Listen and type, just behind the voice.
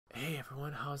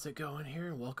Everyone, how's it going here?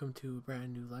 And welcome to a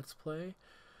brand new Let's Play.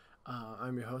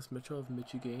 I'm your host Mitchell of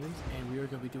Mitchey Games, and we are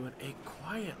going to be doing a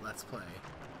quiet Let's Play.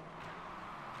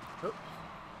 Oh.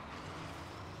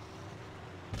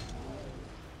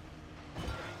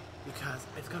 Because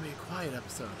it's going to be a quiet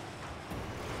episode.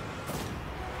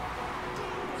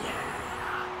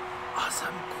 Yeah!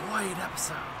 Awesome quiet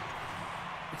episode!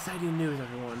 Exciting news,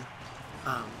 everyone.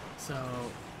 So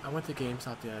I went to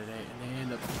GameStop the other day, and they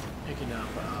ended up picking up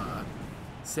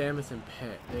Samus and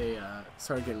Pit. They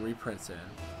started getting reprints in,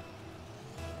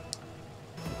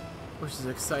 which is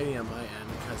exciting on my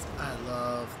end because I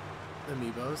love the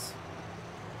amiibos.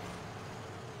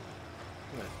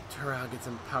 I'm gonna turn around and get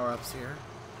some power-ups here.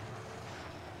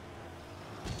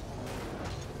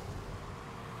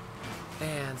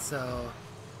 And so,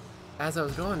 as I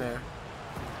was going there,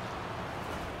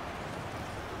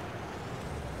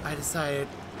 I decided,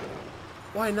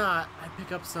 why not? I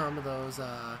pick up some of those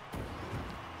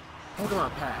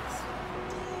Pokemon packs.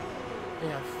 They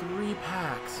have 3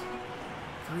 packs.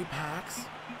 3 packs.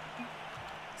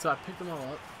 So I picked them all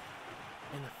up,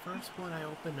 and the first one I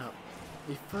opened up,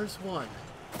 the first one,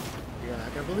 you're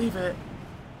not gonna believe it,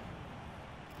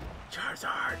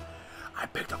 Charizard. I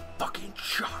picked up fucking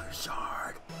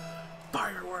Charizard.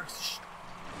 Fireworks.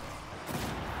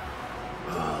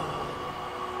 Oh.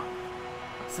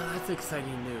 So that's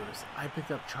exciting news. I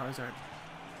picked up Charizard.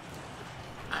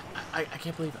 I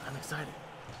can't believe it. I'm excited.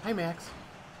 Hi, Max.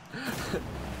 And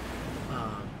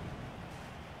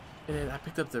then I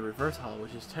picked up the reverse holo,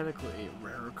 which is technically a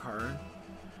rarer card.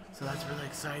 So that's really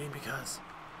exciting because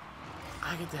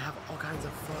I get to have all kinds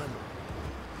of fun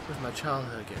with my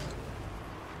childhood again.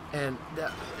 And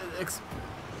it's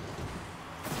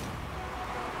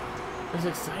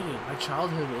exciting. My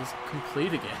childhood is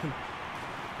complete again.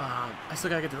 I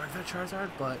still gotta get the regular Charizard,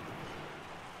 but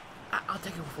I'll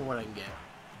take it for what I can get.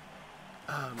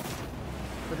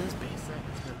 For this base set,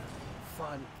 it's been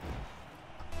fun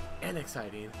and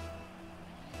exciting.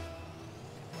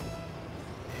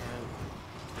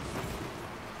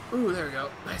 And ooh, there we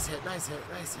go. Nice hit, nice hit,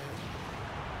 nice hit.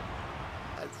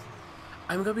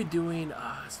 I'm gonna be doing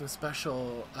some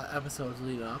special episodes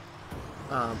leading up.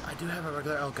 I do have a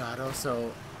regular Elgato,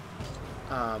 so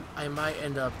I might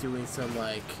end up doing some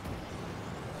like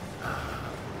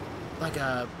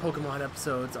Pokemon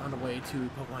episodes on the way to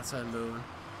Pokemon Sun and Moon.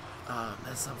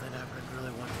 That's something I've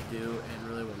really wanted to do and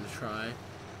really wanted to try.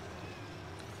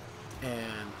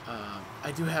 And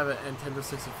I do have a Nintendo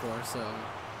 64, so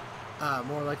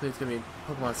more likely it's gonna be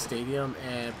Pokemon Stadium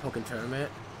and Pokemon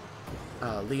Tournament,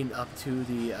 leading up to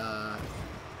the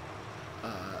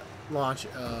launch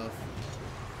of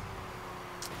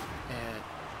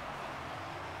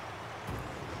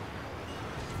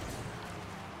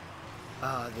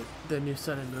the new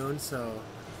Sun and Moon, so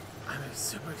I'm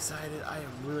super excited. I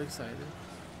am really excited.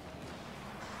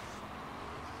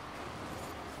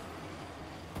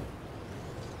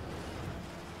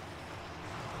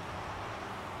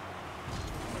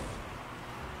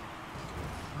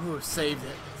 Ooh, saved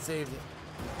it, saved it.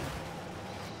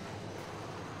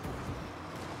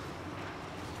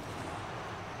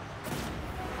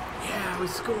 Yeah, we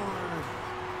scored!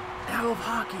 I love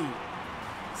hockey!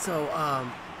 So,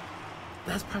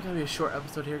 that's probably going to be a short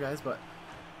episode here, guys, but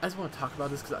I just want to talk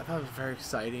about this because I thought it was very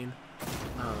exciting.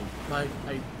 I'm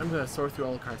going to sort through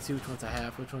all the cards, see which ones I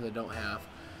have, which ones I don't have.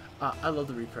 I love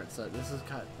the reprint set. This is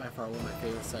by far one of my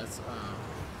favorite sets,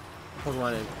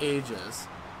 Pokemon in ages,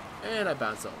 and I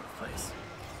bounced all over the place.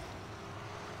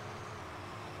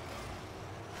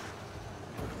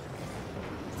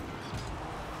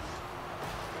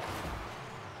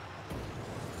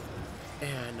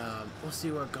 And we'll see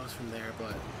where it goes from there,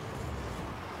 but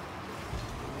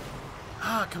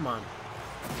come on.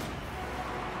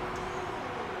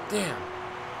 Damn.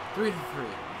 3-3.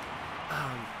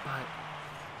 But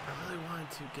I really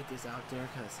wanted to get this out there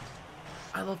because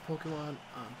I love Pokemon.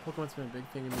 Pokemon's been a big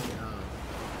thing to me.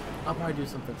 I'll probably do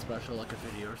something special, like a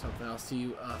video or something. I'll see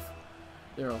if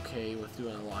they're okay with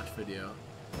doing a launch video.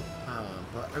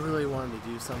 But I really wanted to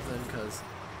do something because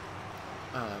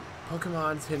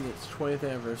Pokemon's hitting its 20th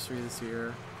anniversary this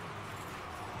year.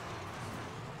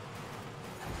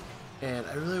 And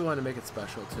I really want to make it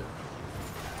special too.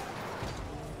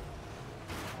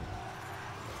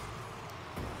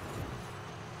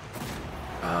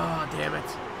 Oh, damn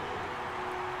it.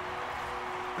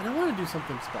 And I want to do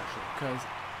something special because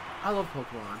I love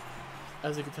Pokemon,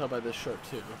 as you can tell by this shirt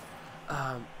too.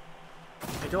 I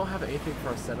don't have anything for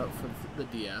a setup for the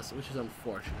DS, which is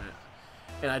unfortunate.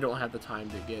 And I don't have the time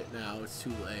to get it now, it's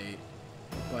too late.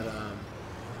 But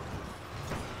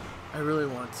I really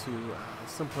want to, at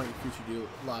some point in the future, do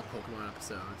a lot of Pokemon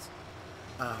episodes.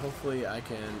 Hopefully I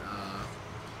can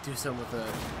do some with the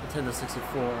Nintendo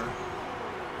 64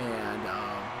 and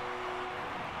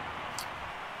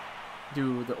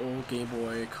do the old Game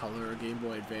Boy Color, Game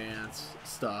Boy Advance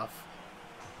stuff.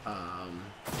 I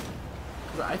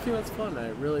think that's fun. I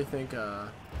really think I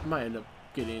might end up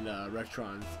getting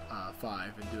Retron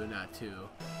 5 and doing that too.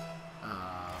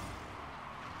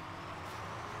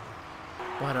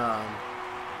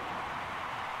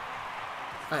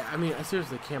 I mean, I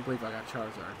seriously can't believe I got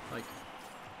Charizard. Like,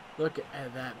 look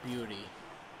at that beauty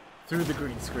through the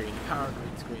green screen, power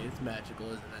green screen. It's magical,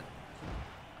 isn't it?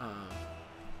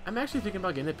 I'm actually thinking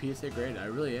about getting a PSA grade. I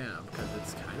really am, because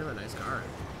it's kind of a nice card.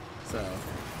 So,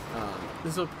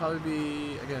 this will probably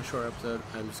be, again, a short episode.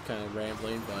 I'm just kind of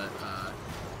rambling, but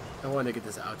I wanted to get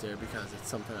this out there because it's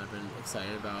something I've been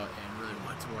excited about and really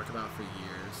want to work about for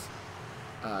years.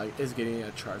 Is getting a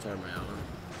Charizard of my own.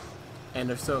 And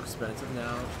they're so expensive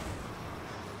now.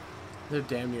 They're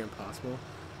damn near impossible.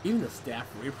 Even the staff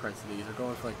reprints of these are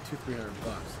going for like $200-300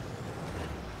 bucks.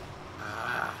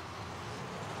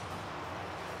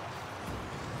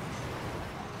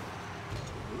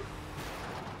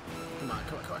 Come on,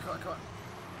 come on, come on, come on, come on.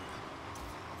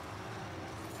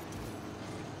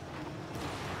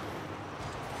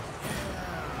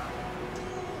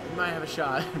 Yeah. We might have a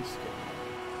shot. I'm just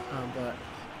kidding. But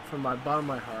from the bottom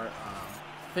of my heart,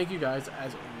 thank you guys,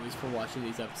 as always, for watching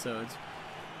these episodes.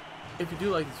 If you do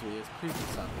like these videos, please do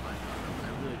stop by. I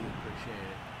really do appreciate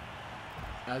it.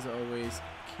 As always,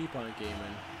 keep on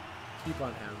gaming, keep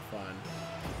on having fun,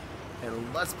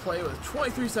 and let's play with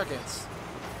 23 seconds.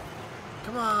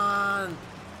 Come on!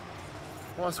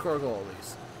 I want to score a goal at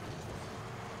least.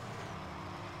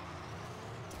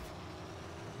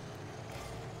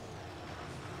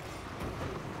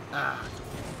 Ah.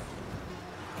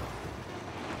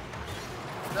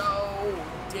 No!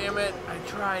 Damn it! I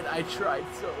tried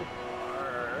so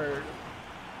hard.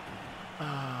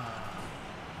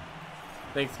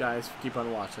 Thanks guys, keep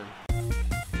on watching.